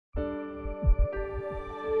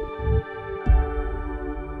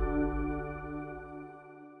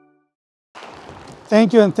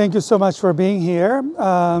Thank you, and thank you so much for being here.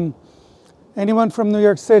 Anyone from New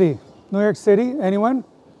York City? New York City, anyone?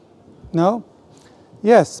 No?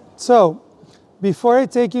 Yes, so before I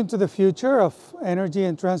take you into the future of energy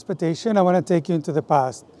and transportation, I want to take you into the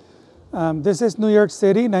past. This is New York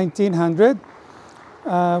City, 1900.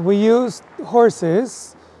 We used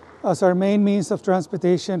horses as our main means of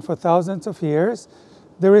transportation for thousands of years.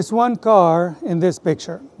 There is one car in this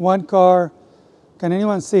picture. One car, can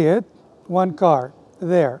anyone see it? One car,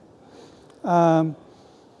 there.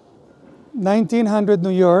 1900 New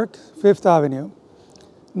York, Fifth Avenue.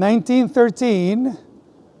 1913,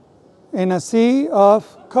 in a sea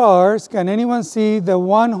of cars, can anyone see the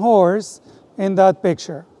one horse in that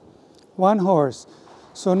picture? One horse.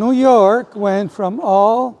 So New York went from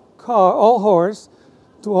all horse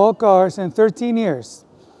to all cars in 13 years.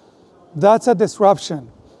 That's a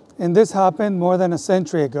disruption. And this happened more than a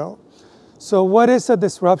century ago. So what is a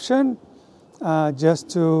disruption? Just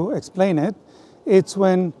to explain it, it's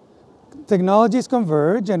when technologies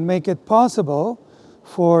converge and make it possible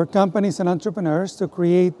for companies and entrepreneurs to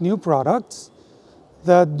create new products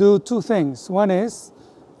that do two things. One is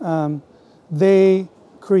they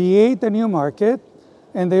create a new market,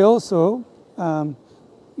 and they also,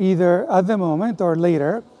 either at the moment or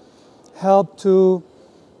later, help to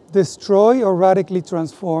destroy or radically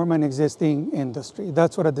transform an existing industry.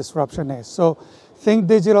 That's what a disruption is. So think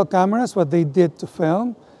digital cameras, what they did to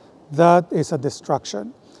film, that is a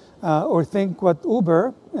destruction. Or think what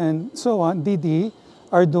Uber and so on, Didi,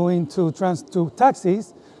 are doing to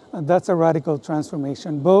taxis, and that's a radical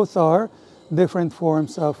transformation. Both are different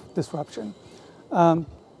forms of disruption.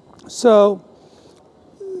 So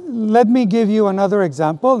let me give you another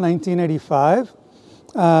example, 1985,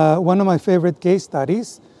 one of my favorite case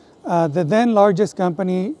studies. The then largest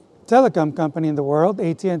telecom company in the world,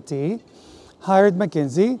 AT&T, hired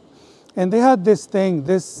McKinsey, and they had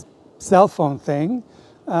this cell phone thing,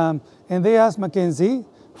 and they asked McKinsey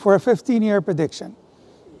for a 15-year prediction.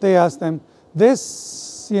 They asked them,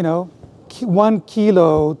 this, 1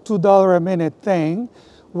 kilo, $2 a minute thing,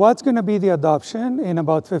 what's going to be the adoption in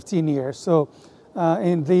about 15 years? So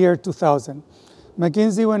in the year 2000.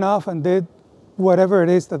 McKinsey went off and did whatever it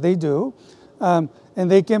is that they do, and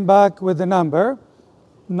they came back with the number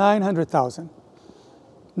 900,000.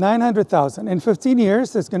 900,000. In 15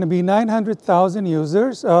 years, there's going to be 900,000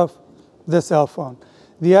 users of the cell phone.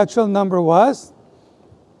 The actual number was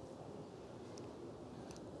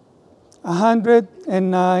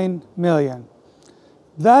 109 million.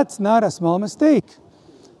 That's not a small mistake.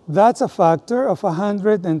 That's a factor of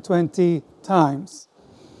 120 times,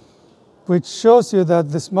 which shows you that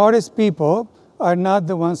the smartest people are not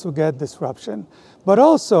the ones who get disruption. But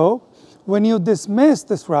also, when you dismiss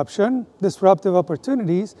disruptive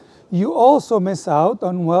opportunities, you also miss out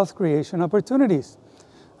on wealth creation opportunities.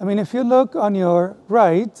 I mean, if you look on your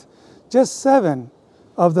right, just 7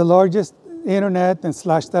 of the largest internet and /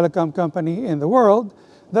 telecom company in the world,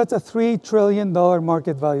 that's a $3 trillion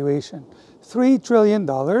market valuation. $3 trillion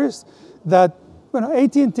that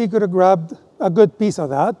AT&T could have grabbed a good piece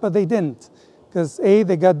of that, but they didn't. Because A,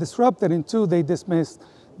 they got disrupted, and 2, they dismissed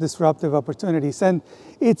disruptive opportunities. And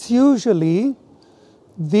it's usually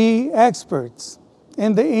the experts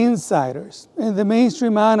and the insiders and the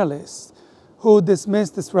mainstream analysts who dismiss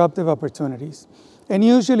disruptive opportunities. And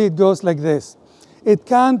usually it goes like this. It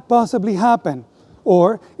can't possibly happen,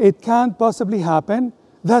 or it can't possibly happen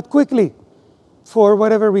that quickly for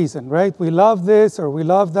whatever reason, right? We love this or we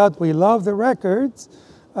love that. We love the records.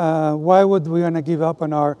 Why would we want to give up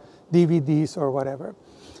on our DVDs or whatever?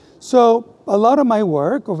 So a lot of my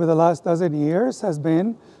work over the last dozen years has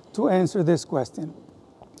been to answer this question.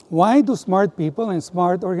 Why do smart people and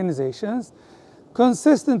smart organizations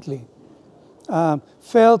consistently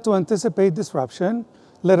fail to anticipate disruption,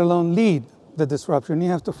 let alone lead the disruption?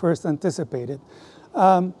 You have to first anticipate it.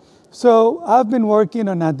 So I've been working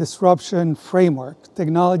on a disruption framework,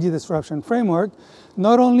 technology disruption framework,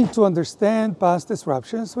 not only to understand past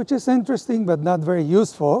disruptions, which is interesting but not very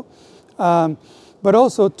useful, but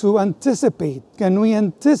also to anticipate. Can we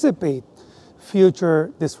anticipate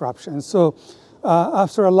future disruptions? So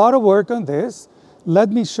after a lot of work on this,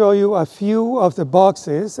 let me show you a few of the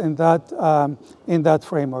boxes in that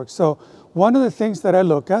framework. So one of the things that I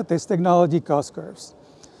look at is technology cost curves.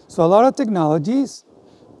 So a lot of technologies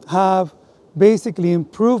have basically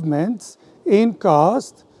improvements in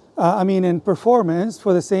cost, in performance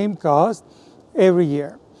for the same cost every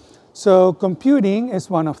year. So computing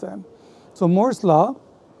is one of them. So Moore's law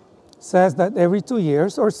says that every 2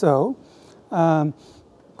 years or so,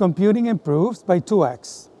 computing improves by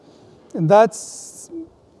 2x. And that's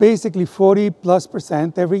basically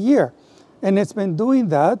 40+% every year. And it's been doing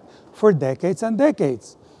that for decades and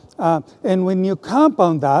decades. And when you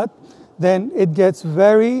compound that, then it gets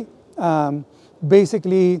very,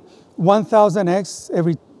 basically 1,000x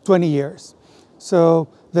every 20 years. So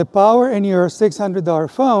the power in your $600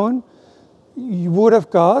 phone would have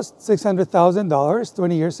cost $600,000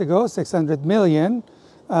 20 years ago, 600 million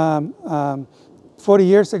 40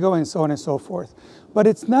 years ago, and so on and so forth. But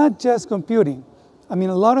it's not just computing. I mean,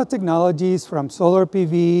 a lot of technologies from solar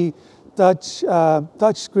PV,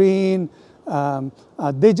 touch screen,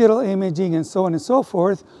 digital imaging, and so on and so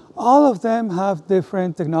forth, all of them have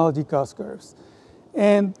different technology cost curves.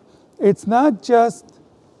 And it's not just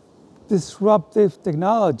disruptive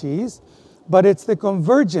technologies, but it's the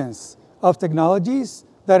convergence of technologies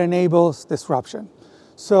that enables disruption.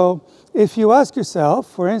 So if you ask yourself,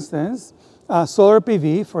 for instance, solar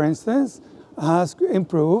PV, for instance, has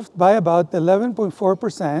improved by about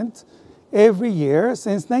 11.4% every year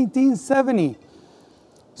since 1970.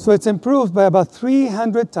 So it's improved by about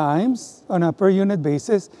 300 times on a per unit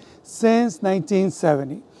basis since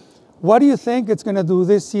 1970. What do you think it's going to do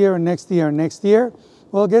this year and next year and next year?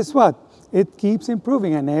 Well, guess what? It keeps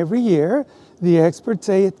improving, and every year the experts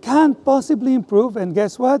say it can't possibly improve, and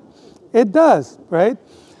guess what? It does, right?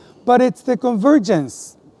 But it's the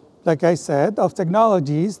convergence, like I said, of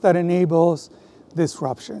technologies that enables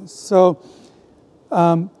disruptions. So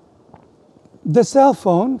the cell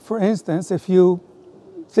phone, for instance, if you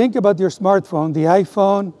think about your smartphone, the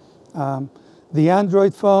iPhone, the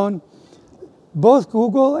Android phone, both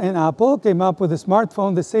Google and Apple came up with a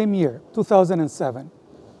smartphone the same year, 2007.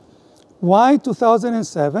 Why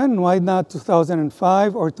 2007? Why not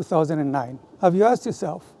 2005 or 2009? Have you asked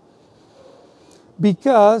yourself?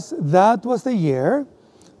 Because that was the year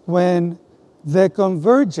when the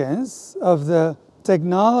convergence of the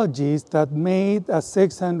technologies that made a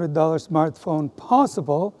 $600 smartphone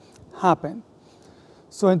possible happened.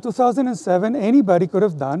 So in 2007, anybody could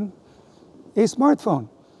have done a smartphone.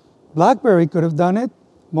 BlackBerry could have done it.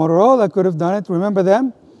 Motorola could have done it. Remember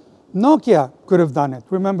them? Nokia could have done it.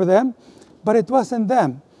 Remember them? But it wasn't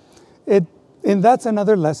them. And that's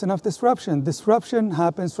another lesson of disruption. Disruption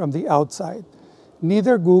happens from the outside.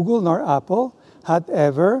 Neither Google nor Apple had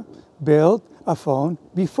ever built a phone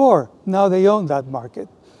before. Now they own that market.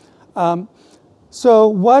 So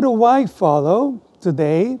what do I follow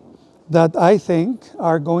today that I think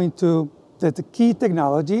are going to, that the key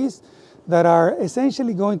technologies that are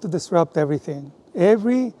essentially going to disrupt everything?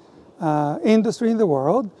 Every industry in the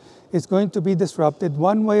world is going to be disrupted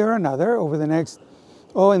one way or another over the next,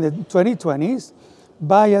 in the 2020s,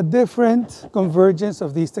 by a different convergence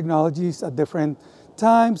of these technologies at different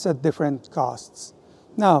times, at different costs.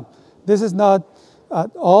 Now, this is not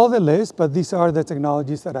all the list, but these are the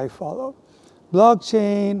technologies that I follow.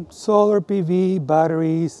 Blockchain, solar PV,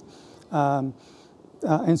 batteries, and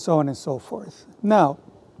so on and so forth. Now,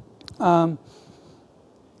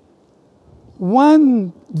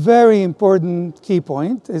 one very important key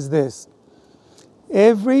point is this.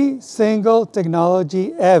 Every single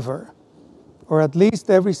technology ever, or at least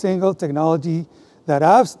every single technology that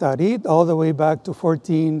I've studied all the way back to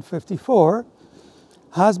 1454,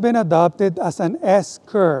 has been adopted as an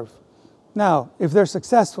S-curve. Now, if they're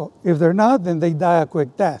successful, if they're not, then they die a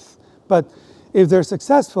quick death. But if they're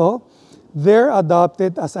successful, they're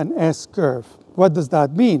adopted as an S-curve. What does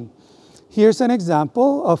that mean? Here's an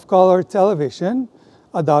example of color television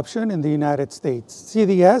adoption in the United States. See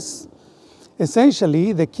the S?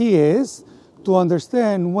 Essentially, the key is to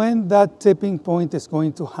understand when that tipping point is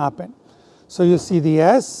going to happen. So you see the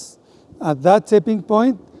S, at that tipping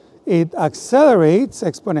point, it accelerates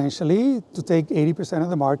exponentially to take 80% of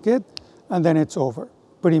the market, and then it's over,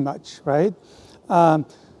 pretty much, right? And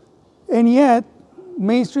yet,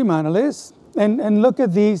 mainstream analysts, and look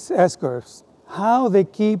at these S-curves, how they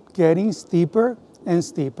keep getting steeper and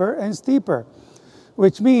steeper and steeper,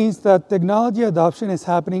 which means that technology adoption is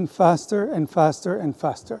happening faster and faster and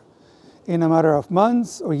faster in a matter of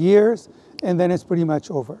months or years, and then it's pretty much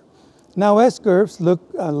over. Now, S-curves look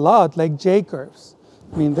a lot like J-curves.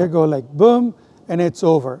 I mean, they go like boom, and it's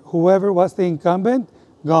over. Whoever was the incumbent,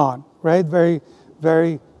 gone, right? Very,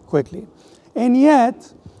 very quickly. And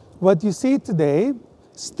yet, what you see today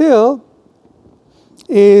still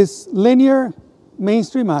is linear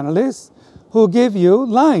mainstream analysts who give you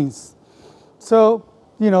lines. So,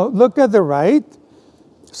 look at the right.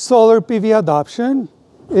 Solar PV adoption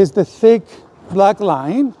is the thick black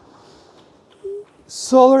line.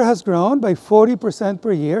 Solar has grown by 40%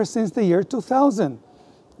 per year since the year 2000,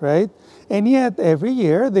 right? And yet, every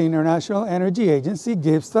year, the International Energy Agency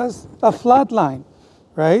gives us a flat line,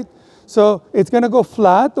 right? So it's going to go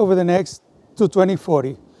flat over the next to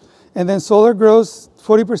 2040. And then solar grows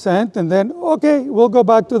 40%, and then, okay, we'll go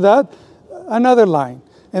back to that, another line.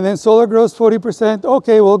 And then solar grows 40%,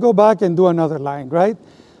 okay, we'll go back and do another line, right?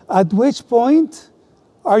 At which point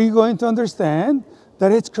are you going to understand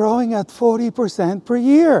that it's growing at 40% per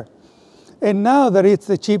year? And now that it's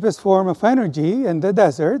the cheapest form of energy in the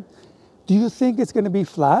desert, do you think it's going to be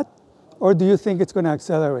flat, or do you think it's going to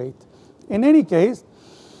accelerate? In any case,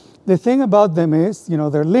 the thing about them is,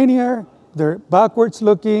 they're linear, they're backwards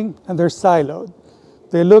looking, and they're siloed.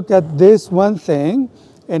 They look at this one thing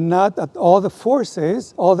and not at all the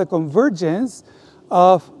forces, all the convergence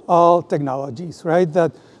of all technologies, right,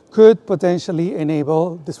 that could potentially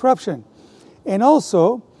enable disruption. And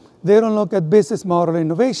also, they don't look at business model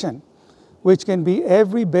innovation, which can be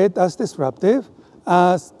every bit as disruptive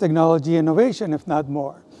as technology innovation, if not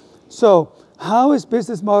more. So how is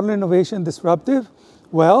business model innovation disruptive?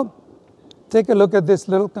 Well, take a look at this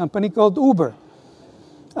little company called Uber,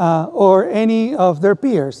 or any of their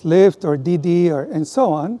peers, Lyft or Didi, and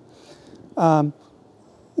so on.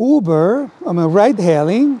 Uber,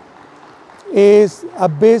 ride-hailing, is a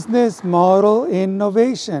business model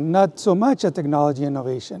innovation, not so much a technology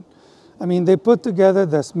innovation. They put together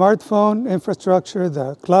the smartphone infrastructure,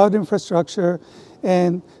 the cloud infrastructure,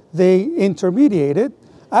 and they intermediated,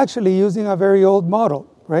 actually using a very old model,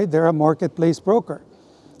 right? They're a marketplace broker.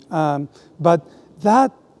 But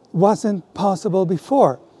that wasn't possible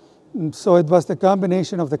before. So it was the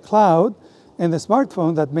combination of the cloud and the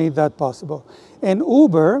smartphone that made that possible. And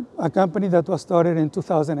Uber, a company that was started in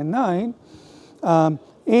 2009,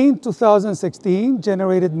 in 2016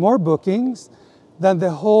 generated more bookings than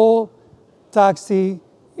the whole taxi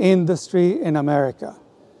industry in America.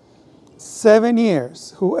 7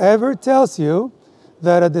 years. Whoever tells you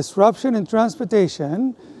that a disruption in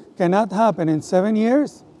transportation cannot happen in 7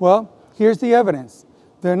 years, well, here's the evidence.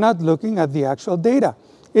 They're not looking at the actual data.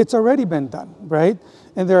 It's already been done, right?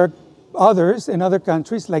 And there are others in other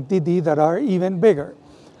countries like Didi that are even bigger.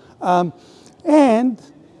 And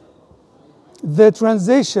the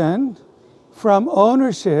transition from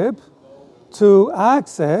ownership to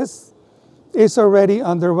access is already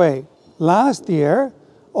underway. Last year,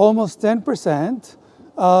 almost 10%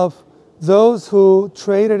 of those who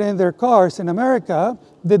traded in their cars in America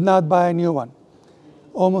did not buy a new one.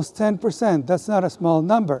 Almost 10%. That's not a small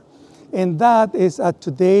number. And that is at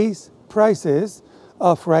today's prices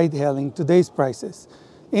of ride-hailing, today's prices.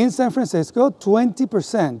 In San Francisco,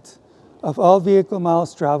 20% of all vehicle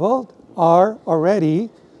miles traveled are already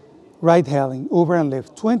ride-hailing, Uber and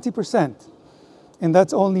Lyft, 20%. And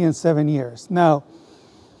that's only in 7 years. Now,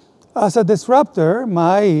 as a disruptor,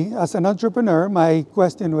 as an entrepreneur, my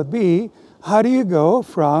question would be, how do you go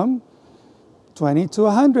from 20 to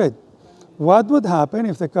 100? What would happen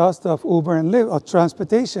if the cost of Uber and Lyft, or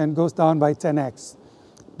transportation, goes down by 10x?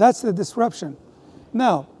 That's the disruption.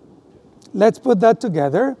 Now, let's put that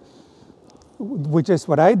together, which is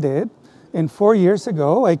what I did. And 4 years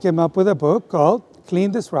ago, I came up with a book called Clean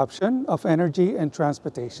Disruption of Energy and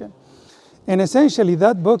Transportation. And essentially,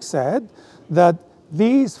 that book said that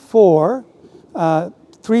these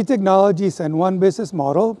three technologies and one business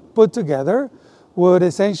model put together would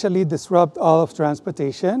essentially disrupt all of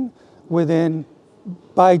transportation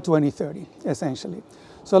by 2030, essentially.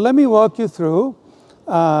 So let me walk you through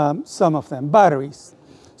some of them. Batteries.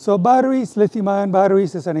 So batteries, lithium-ion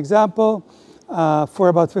batteries is an example. For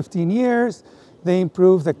about 15 years, they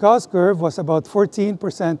improved. The cost curve was about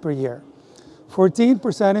 14% per year.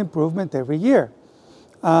 14% improvement every year.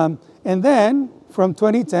 And then from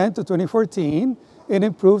 2010 to 2014, it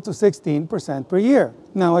improved to 16% per year.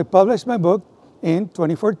 Now, I published my book in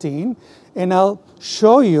 2014, and I'll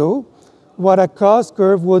show you what a cost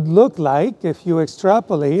curve would look like if you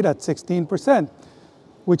extrapolate at 16%,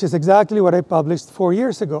 which is exactly what I published 4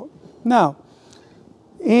 years ago. Now,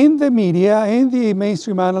 in the media, in the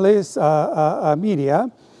mainstream analyst media,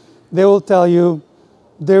 they will tell you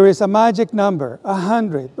there is a magic number,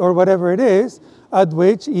 100 or whatever it is, at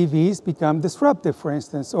which EVs become disruptive, for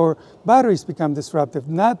instance, or batteries become disruptive.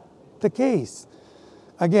 Not the case.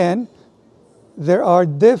 Again, there are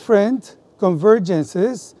different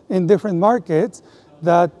convergences in different markets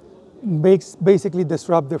that basically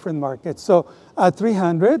disrupt different markets. So at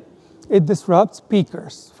 300, it disrupts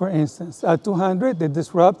peakers, for instance. At 200, it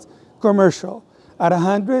disrupts commercial. At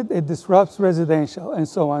 100, it disrupts residential, and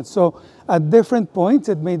so on. So at different points,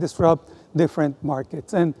 it may disrupt different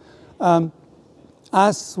markets. And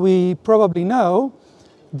as we probably know,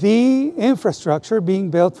 the infrastructure being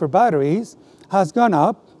built for batteries has gone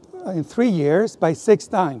up in 3 years by 6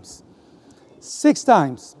 times. 6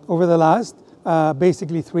 times over the last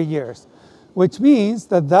basically 3 years. which means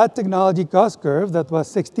that that technology cost curve that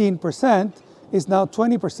was 16% is now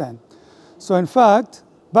 20%. So in fact,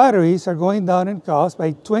 batteries are going down in cost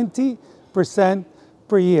by 20%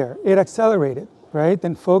 per year. It accelerated, right?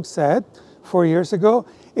 And folks said 4 years ago,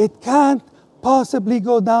 it can't possibly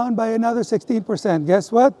go down by another 16%.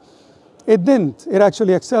 Guess what? It didn't. It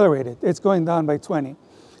actually accelerated. It's going down by 20.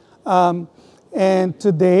 And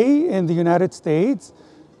today in the United States,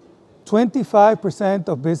 25%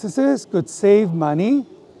 of businesses could save money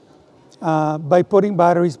by putting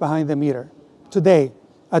batteries behind the meter. Today,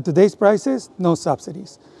 at today's prices, no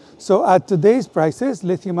subsidies. So at today's prices,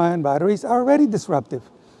 lithium-ion batteries are already disruptive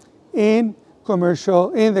in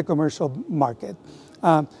the commercial market.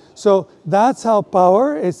 So that's how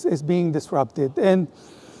power is being disrupted. And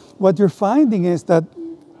what you're finding is that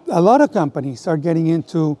a lot of companies are getting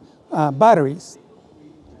into batteries.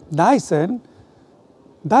 Dyson,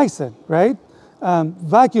 right?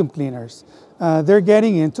 Vacuum cleaners, they're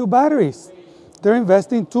getting into batteries. They're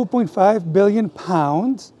investing 2.5 billion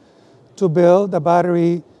pounds to build a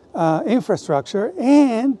battery infrastructure,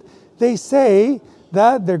 and they say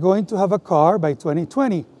that they're going to have a car by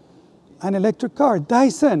 2020, an electric car.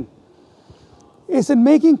 Dyson. Isn't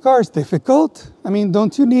making cars difficult? I mean,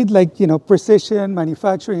 don't you need precision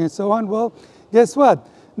manufacturing and so on? Well, guess what?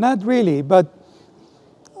 Not really, but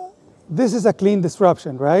this is a clean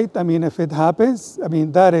disruption, right? I mean, if it happens,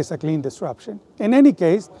 that is a clean disruption. In any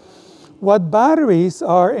case, what batteries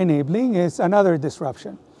are enabling is another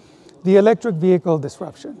disruption, the electric vehicle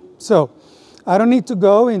disruption. So I don't need to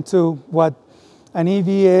go into what an EV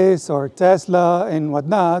is or Tesla and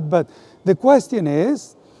whatnot, but the question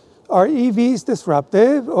is, are EVs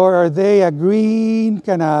disruptive, or are they a green,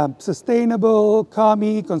 kind of sustainable,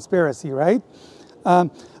 commie conspiracy, right?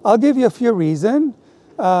 I'll give you a few reasons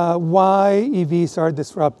why EVs are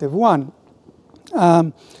disruptive. One,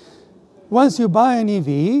 once you buy an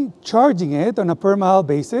EV, charging it on a per mile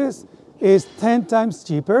basis is 10 times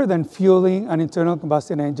cheaper than fueling an internal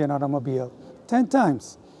combustion engine automobile. 10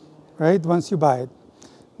 times, right, once you buy it.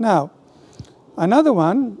 Now, another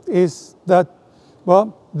one is that,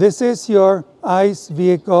 well, this is your ICE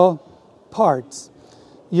vehicle parts.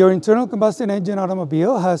 Your internal combustion engine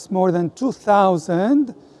automobile has more than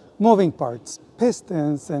 2,000 moving parts,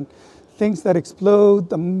 pistons and things that explode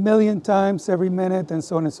 1 million times every minute and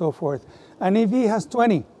so on and so forth. An EV has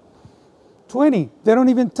 20. 20. They don't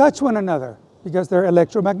even touch one another because they're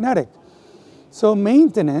electromagnetic. So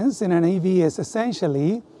maintenance in an EV is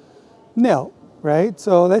essentially nil, right?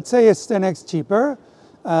 So let's say it's 10x cheaper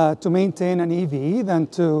to maintain an EV than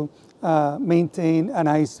to maintain an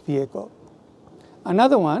ICE vehicle.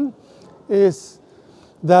 Another one is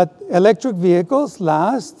that electric vehicles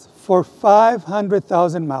last for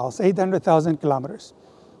 500,000 miles, 800,000 kilometers.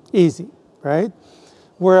 Easy, right?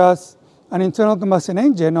 Whereas an internal combustion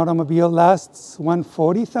engine automobile lasts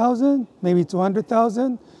 140,000, maybe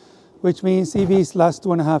 200,000, which means EVs last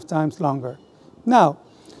 2.5 times longer. Now,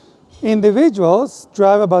 individuals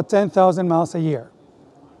drive about 10,000 miles a year.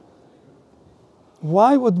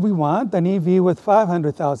 Why would we want an EV with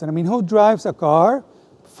 500,000? I mean, who drives a car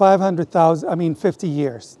 50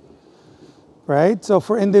 years, right? So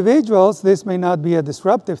for individuals, this may not be a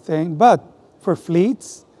disruptive thing, but for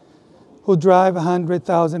fleets who drive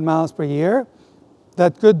 100,000 miles per year,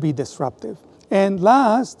 that could be disruptive. And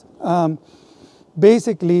last,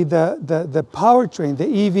 basically the powertrain, the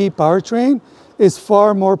EV powertrain, is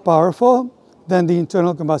far more powerful than the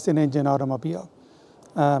internal combustion engine automobile.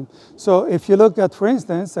 So if you look at, for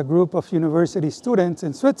instance, a group of university students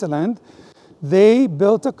in Switzerland, they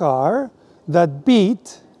built a car that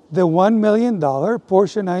beat the $1 million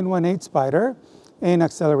Porsche 918 Spyder in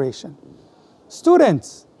acceleration.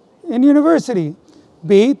 Students in university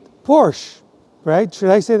beat Porsche, right?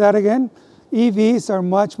 Should I say that again? EVs are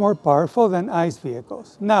much more powerful than ICE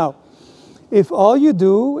vehicles. Now, if all you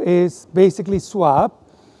do is basically swap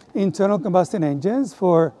internal combustion engines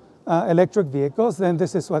for electric vehicles, then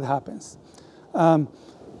this is what happens. At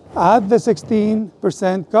the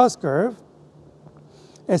 16% cost curve,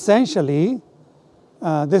 essentially,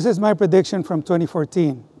 this is my prediction from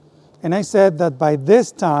 2014. And I said that by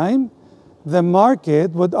this time, the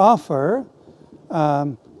market would offer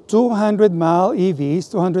 200-mile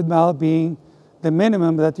EVs, 200 mile being the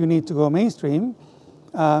minimum that you need to go mainstream,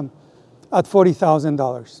 at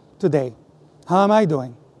 $40,000 today. How am I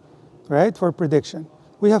doing, right, for prediction?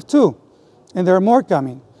 We have 2, and there are more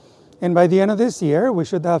coming. And by the end of this year, we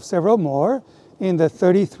should have several more in the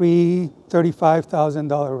 $33,000,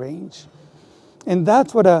 $35,000 range. And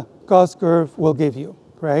that's what a cost curve will give you,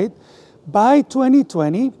 right? By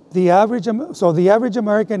 2020, the average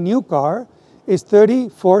American new car is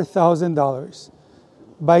 $34,000.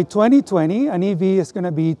 By 2020, an EV is going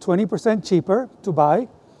to be 20% cheaper to buy,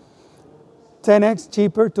 10x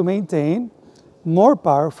cheaper to maintain, more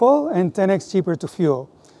powerful, and 10x cheaper to fuel.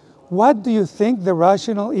 What do you think the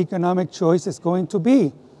rational economic choice is going to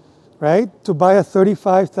be, right? To buy a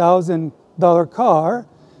 $35,000 car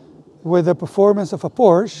with the performance of a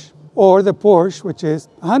Porsche, or the Porsche, which is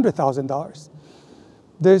 $100,000.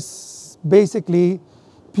 There's basically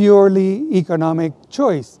purely economic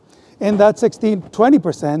choice. And that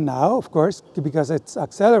 20% now, of course, because it's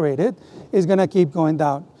accelerated, is going to keep going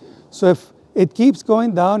down. So if it keeps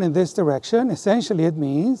going down in this direction, essentially it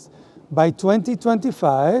means by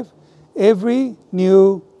 2025, every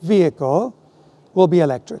new vehicle will be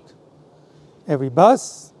electric. Every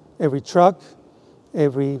bus, every truck,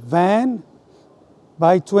 every van,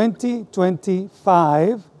 by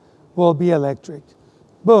 2025 will be electric.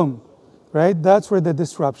 Boom, right? That's where the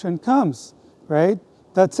disruption comes, right?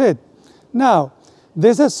 That's it. Now,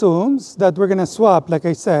 this assumes that we're going to swap, like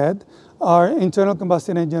I said, our internal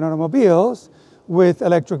combustion engine automobiles with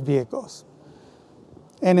electric vehicles.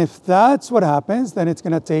 And if that's what happens, then it's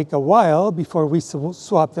going to take a while before we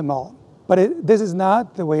swap them all. But this is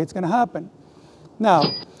not the way it's going to happen. Now,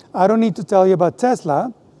 I don't need to tell you about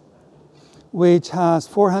Tesla, which has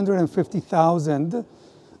 450,000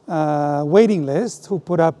 waiting list who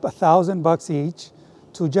put up $1,000 each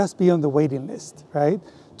to just be on the waiting list, right,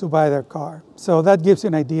 to buy their car. So that gives you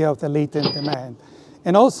an idea of the latent demand.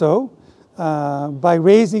 And also, by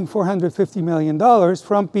raising $450 million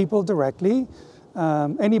from people directly,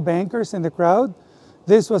 any bankers in the crowd,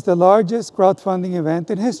 this was the largest crowdfunding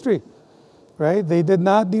event in history, right? They did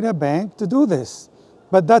not need a bank to do this.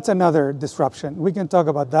 But that's another disruption. We can talk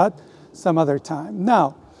about that some other time.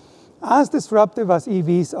 Now, as disruptive as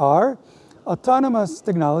EVs are, autonomous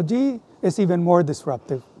technology is even more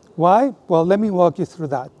disruptive. Why? Well, let me walk you through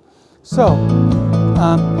that. So,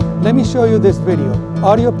 let me show you this video.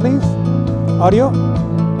 Audio, please. Audio?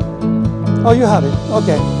 Oh, you have it.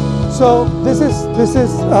 Okay. So this is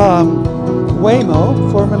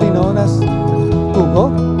Waymo, formerly known as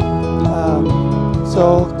Google.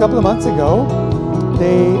 So a couple of months ago,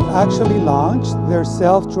 they actually launched their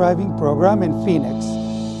self-driving program in Phoenix.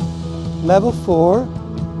 Level 4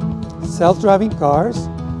 self-driving cars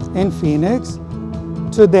in Phoenix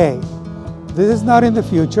today. This is not in the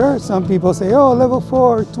future. Some people say, oh, level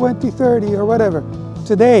 4, 2030 or whatever.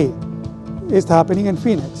 Today is happening in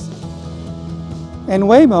Phoenix. And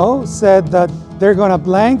Waymo said that they're going to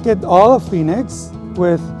blanket all of Phoenix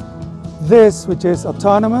with this, which is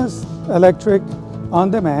autonomous, electric, on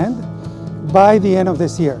demand, by the end of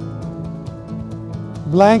this year.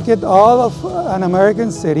 Blanket all of an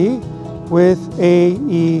American city with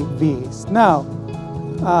AEVs. Now,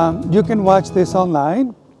 you can watch this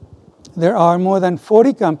online. There are more than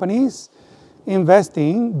 40 companies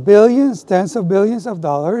investing billions, tens of billions of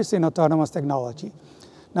dollars in autonomous technology.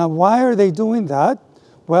 Now, why are they doing that?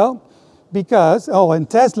 Well, because, and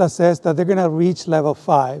Tesla says that they're going to reach level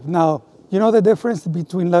 5. Now, you know the difference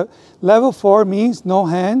between level 4 means no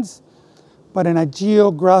hands, but in a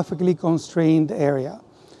geographically constrained area.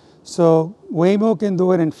 So Waymo can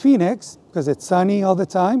do it in Phoenix because it's sunny all the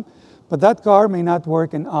time, but that car may not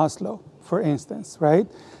work in Oslo, for instance, right?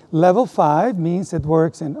 Level 5 means it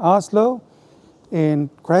works in Oslo, in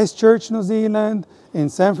Christchurch, New Zealand, in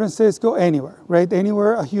San Francisco, anywhere, right?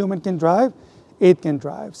 Anywhere a human can drive, it can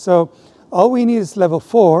drive. So all we need is level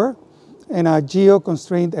 4 in a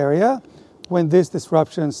geo-constrained area when this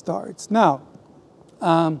disruption starts. Now,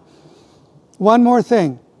 one more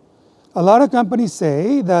thing. A lot of companies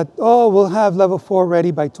say that, oh, we'll have level 4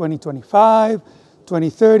 ready by 2025,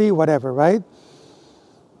 2030, whatever, right?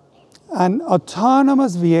 An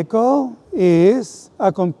autonomous vehicle is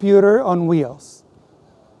a computer on wheels.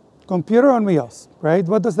 Computer on wheels, right?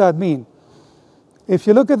 What does that mean? If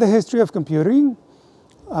you look at the history of computing,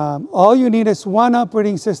 all you need is one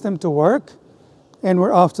operating system to work, and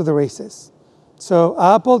we're off to the races. So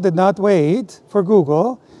Apple did not wait for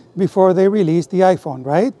Google before they released the iPhone,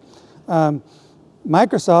 right?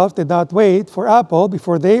 Microsoft did not wait for Apple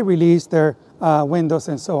before they released their Windows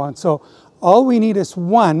and so on. So all we need is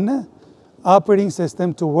one operating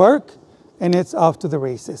system to work, and it's off to the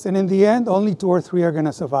races. And in the end, only 2 or 3 are going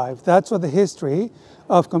to survive. That's what the history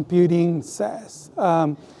of computing says.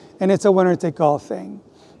 And it's a winner-take-all thing.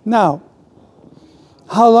 Now,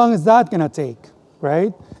 how long is that going to take,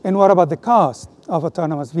 right? And what about the cost of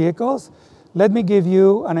autonomous vehicles? Let me give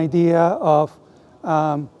you an idea of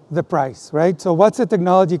the price, right? So what's the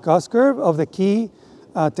technology cost curve of the key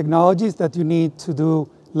technologies that you need to do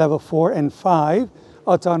level 4 and 5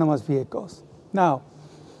 autonomous vehicles? Now,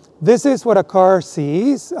 This is what a car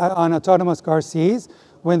sees, an autonomous car sees,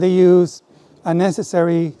 when they use a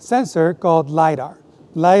necessary sensor called LiDAR.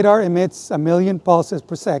 LiDAR emits 1 million pulses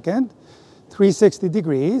per second, 360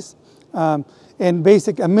 degrees, and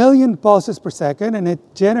basic 1 million pulses per second, and it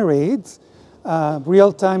generates a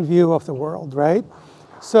real-time view of the world, right?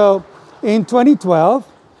 So in 2012,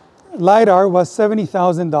 LiDAR was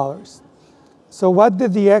 $70,000. So what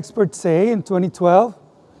did the experts say in 2012?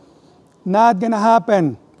 Not gonna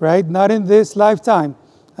happen, right? Not in this lifetime.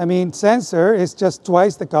 I mean, sensor is just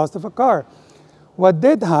twice the cost of a car. What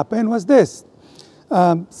did happen was this.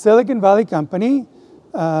 Silicon Valley company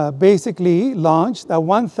basically launched a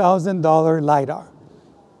 $1,000 LiDAR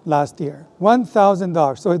last year.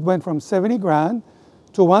 $1,000. So it went from 70 grand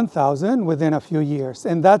to 1,000 within a few years.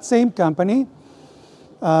 And that same company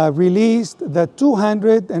released the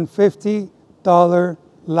 $250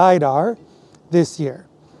 LiDAR this year.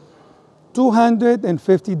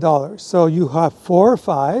 $250. So you have 4 or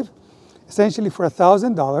 5. Essentially for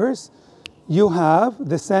 $1,000, you have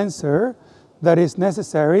the sensor that is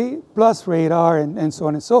necessary, plus radar and so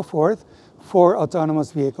on and so forth for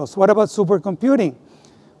autonomous vehicles. What about supercomputing?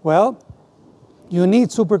 Well, you need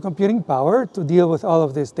supercomputing power to deal with all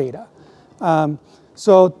of this data.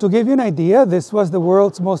 So to give you an idea, this was the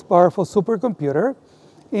world's most powerful supercomputer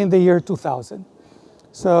in the year 2000.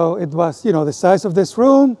 So it was, the size of this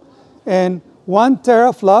room, and 1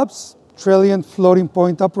 teraflops, trillion floating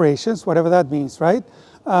point operations, whatever that means, right?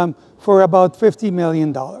 For about $50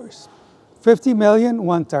 million. 50 million,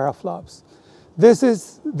 1 teraflops. This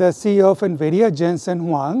is the CEO of NVIDIA, Jensen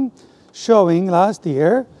Huang, showing last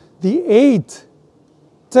year the 8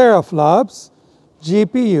 teraflops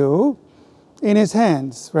GPU in his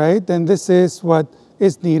hands, right? And this is what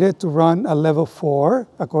is needed to run a level 4,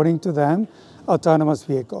 according to them, autonomous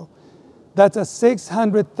vehicle. That's a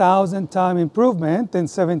 600,000 time improvement in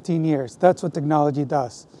 17 years. That's what technology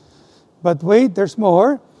does. But wait, there's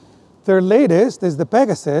more. Their latest is the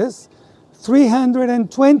Pegasus,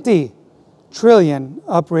 320 trillion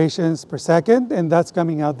operations per second, and that's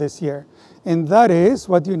coming out this year. And that is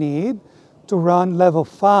what you need to run level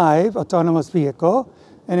 5 autonomous vehicle.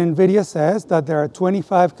 And NVIDIA says that there are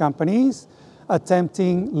 25 companies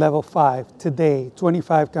attempting level 5 today,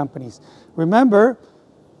 25 companies. Remember,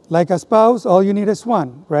 like a spouse, all you need is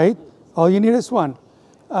one, right? All you need is one.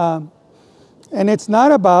 And it's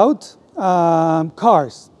not about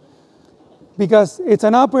cars, because it's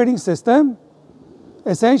an operating system.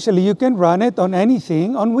 Essentially, you can run it on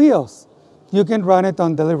anything on wheels. You can run it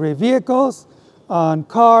on delivery vehicles, on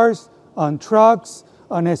cars, on trucks,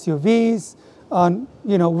 on SUVs, on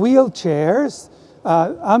wheelchairs.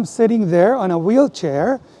 I'm sitting there on a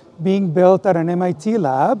wheelchair being built at an MIT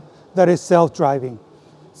lab that is self-driving.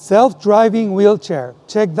 Self-driving wheelchair.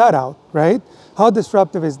 Check that out, right? How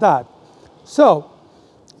disruptive is that? So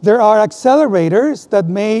there are accelerators that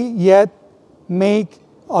may yet make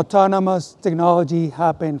autonomous technology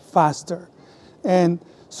happen faster. And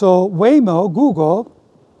so Waymo, Google,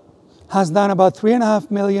 has done about 3.5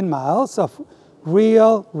 million miles of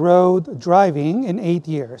real road driving in 8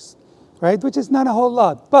 years, right? Which is not a whole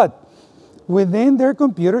lot. But within their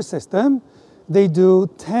computer system, they do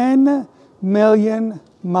 10 million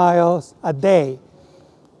miles a day,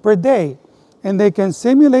 per day. And they can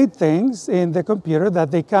simulate things in the computer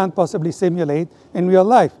that they can't possibly simulate in real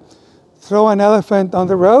life. Throw an elephant on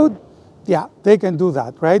the road, yeah, they can do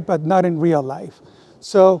that, right? But not in real life.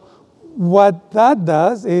 So what that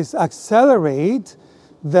does is accelerate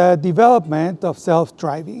the development of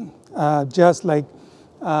self-driving, just like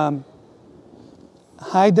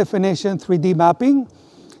high-definition 3D mapping.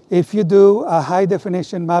 If you do a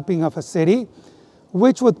high-definition mapping of a city,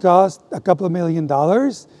 which would cost a couple of $1 million,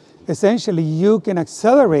 essentially you can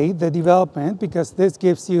accelerate the development because this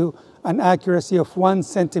gives you an accuracy of 1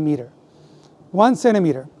 centimeter. 1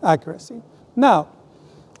 centimeter accuracy. Now,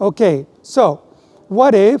 okay, so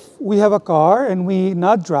what if we have a car and we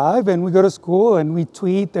not drive and we go to school and we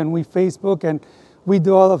tweet and we Facebook and we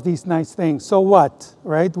do all of these nice things? So what,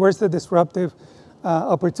 right? Where's the disruptive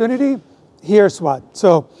opportunity? Here's what.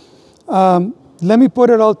 So let me put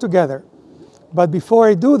it all together. But before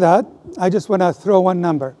I do that, I just want to throw one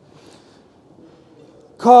number.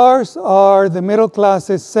 Cars are the middle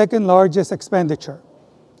class's second largest expenditure.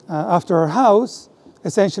 After our house,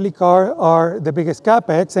 essentially cars are the biggest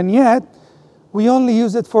capex, and yet we only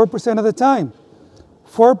use it 4% of the time.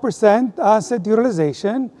 4% asset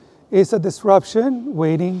utilization is a disruption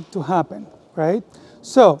waiting to happen, right?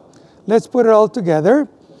 So let's put it all together.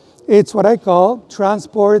 It's what I call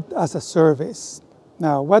transport as a service.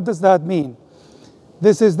 Now, what does that mean?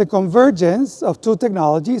 This is the convergence of two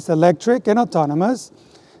technologies, electric and autonomous,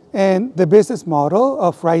 and the business model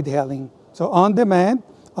of ride-hailing. So on-demand,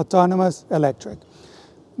 autonomous, electric.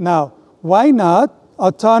 Now, why not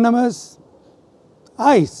autonomous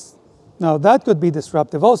ICE? Now, that could be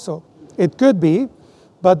disruptive also. It could be,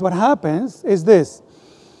 but what happens is this.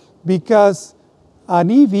 Because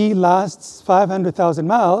an EV lasts 500,000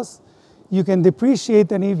 miles, you can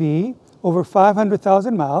depreciate an EV over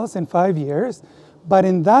 500,000 miles in 5 years, but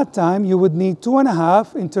in that time, you would need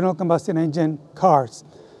 2.5 internal combustion engine cars.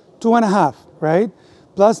 2.5, right?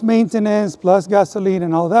 Plus maintenance, plus gasoline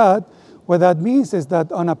and all that. What that means is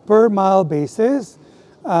that on a per mile basis,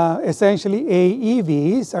 essentially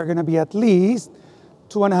AEVs are going to be at least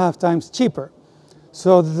 2.5 times cheaper.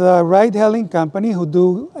 So the ride-hailing company who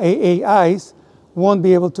do AAIs won't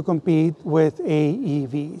be able to compete with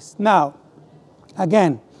AEVs. Now,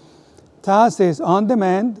 again, TaaS is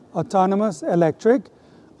on-demand, autonomous, electric,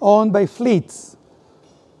 owned by fleets,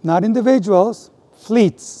 not individuals,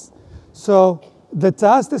 fleets. So the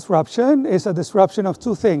TaaS disruption is a disruption of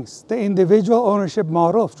two things: the individual ownership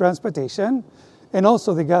model of transportation and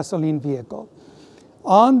also the gasoline vehicle.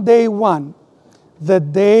 On day one, the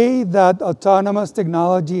day that autonomous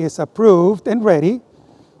technology is approved and ready,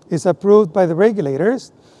 is approved by the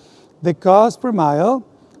regulators, the cost per mile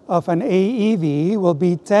of an AEV will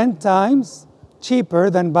be 10 times cheaper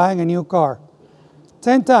than buying a new car.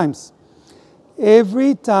 10 times.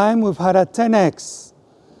 Every time we've had a 10x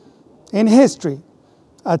in history,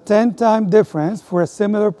 a 10-time difference for a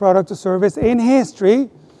similar product or service in history,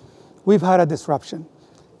 we've had a disruption.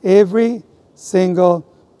 Every single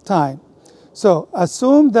time. So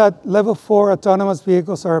assume that level 4 autonomous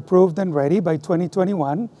vehicles are approved and ready by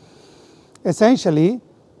 2021. Essentially,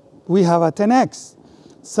 we have a 10x.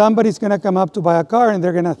 Somebody's going to come up to buy a car and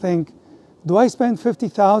they're going to think, do I spend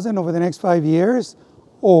 $50,000 over the next 5 years?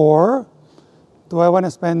 Or do I want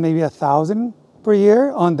to spend maybe $1,000 per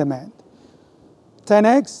year on demand?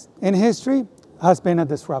 10x in history has been a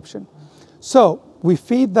disruption. So we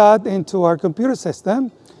feed that into our computer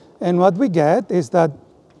system, and what we get is that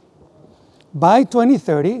by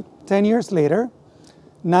 2030, 10 years later,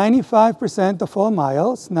 95% of all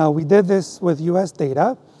miles, now we did this with US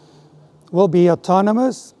data, will be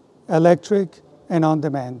autonomous, electric, and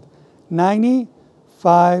on-demand.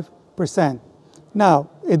 95%. Now,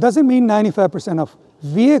 it doesn't mean 95% of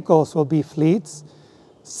vehicles will be fleets.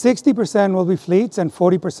 60% will be fleets and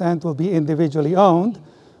 40% will be individually owned.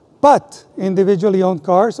 But individually owned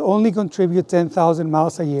cars only contribute 10,000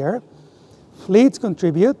 miles a year. Fleets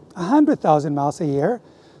contribute 100,000 miles a year.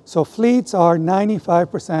 So fleets are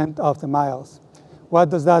 95% of the miles.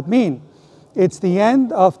 What does that mean? It's the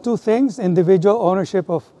end of two things: individual ownership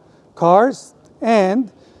of cars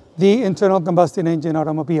and the internal combustion engine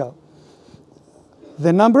automobile.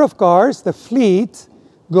 The number of cars, the fleet,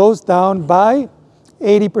 goes down by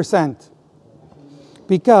 80%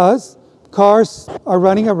 because cars are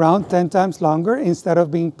running around 10 times longer instead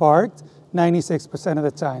of being parked 96% of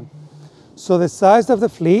the time. So the size of the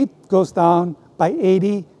fleet goes down by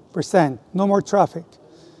 80%. No more traffic.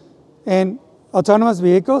 And autonomous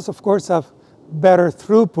vehicles, of course, have better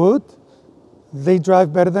throughput. They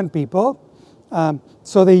drive better than people.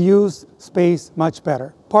 So they use space much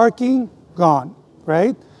better. Parking, gone,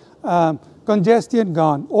 right? Congestion,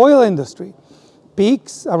 gone. Oil industry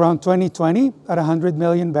peaks around 2020 at 100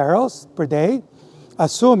 million barrels per day,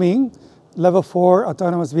 assuming level 4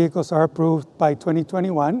 autonomous vehicles are approved by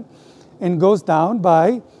 2021, and goes down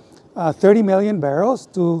by 30 million barrels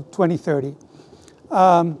to 2030.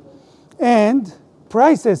 And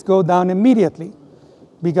prices go down immediately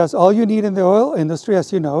because all you need in the oil industry,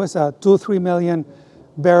 as you know, is a 2-3 million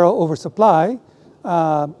barrel oversupply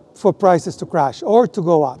for prices to crash or to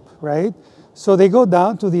go up, right? So they go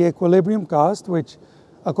down to the equilibrium cost, which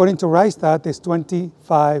according to Rystad is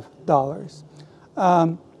 $25.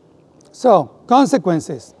 So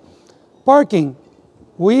consequences. Parking.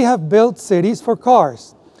 We have built cities for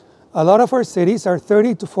cars. A lot of our cities are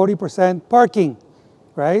 30 to 40% parking,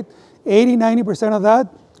 right? 80, 90% of that,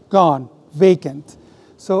 gone, vacant.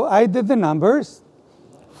 So I did the numbers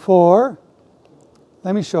for,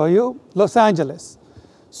 let me show you, Los Angeles.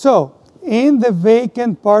 So in the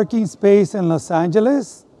vacant parking space in Los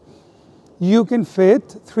Angeles, you can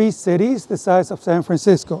fit 3 cities the size of San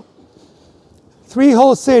Francisco. 3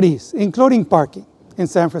 whole cities, including parking in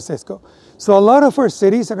San Francisco. So a lot of our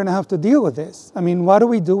cities are going to have to deal with this. I mean, what do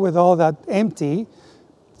we do with all that empty,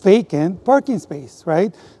 vacant parking space,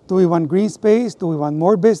 right? Do we want green space? Do we want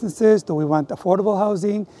more businesses? Do we want affordable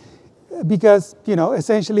housing? Because, you know,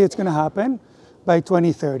 essentially it's going to happen by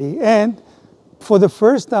 2030. And for the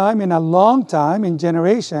first time in a long time, in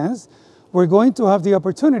generations, we're going to have the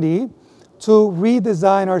opportunity to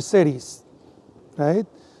redesign our cities, right?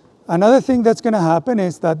 Another thing that's going to happen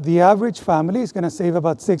is that the average family is going to save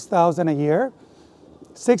about $6,000 a year.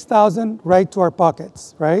 $6,000 right to our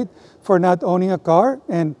pockets, right? For not owning a car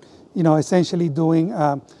and, essentially doing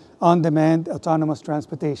on-demand autonomous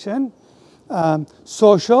transportation.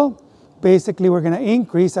 Social, basically we're going to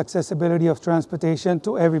increase accessibility of transportation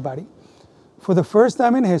to everybody. For the first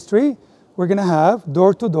time in history, we're going to have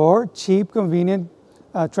door-to-door, cheap, convenient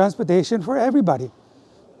transportation for everybody.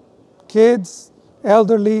 Kids,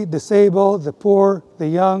 elderly, disabled, the poor, the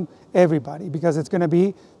young, everybody, because it's going to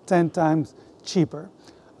be 10 times cheaper.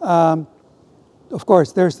 Of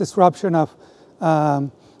course, there's disruption of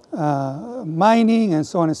mining and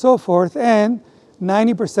so on and so forth, and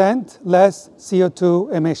 90% less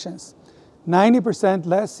CO2 emissions. 90%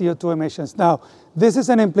 less CO2 emissions. Now, this is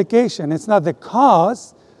an implication. It's not the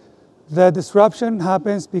cause. The disruption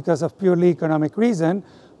happens because of purely economic reason,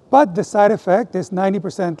 but the side effect is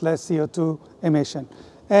 90% less CO2 emission.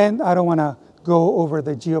 And I don't want to go over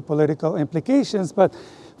the geopolitical implications, but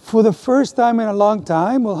for the first time in a long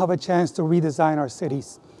time, we'll have a chance to redesign our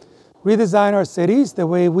cities. Redesign our cities the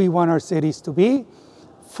way we want our cities to be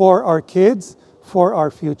for our kids, for our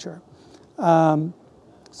future.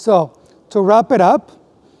 So to wrap it up,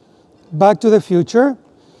 back to the future.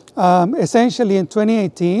 Essentially in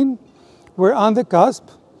 2018, we're on the cusp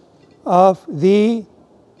of the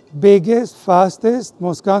biggest, fastest,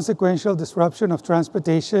 most consequential disruption of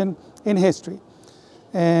transportation in history.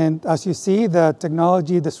 And as you see, the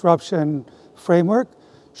technology disruption framework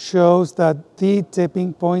shows that the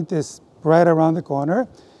tipping point is right around the corner.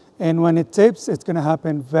 And when it tips, it's going to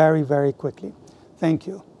happen very, very quickly. Thank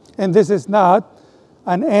you. And this is not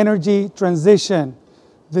an energy transition.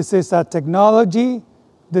 This is a technology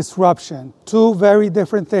disruption. Two very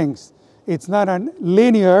different things. It's not a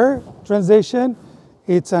linear transition.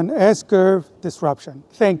 It's an S-curve disruption.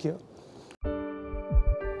 Thank you.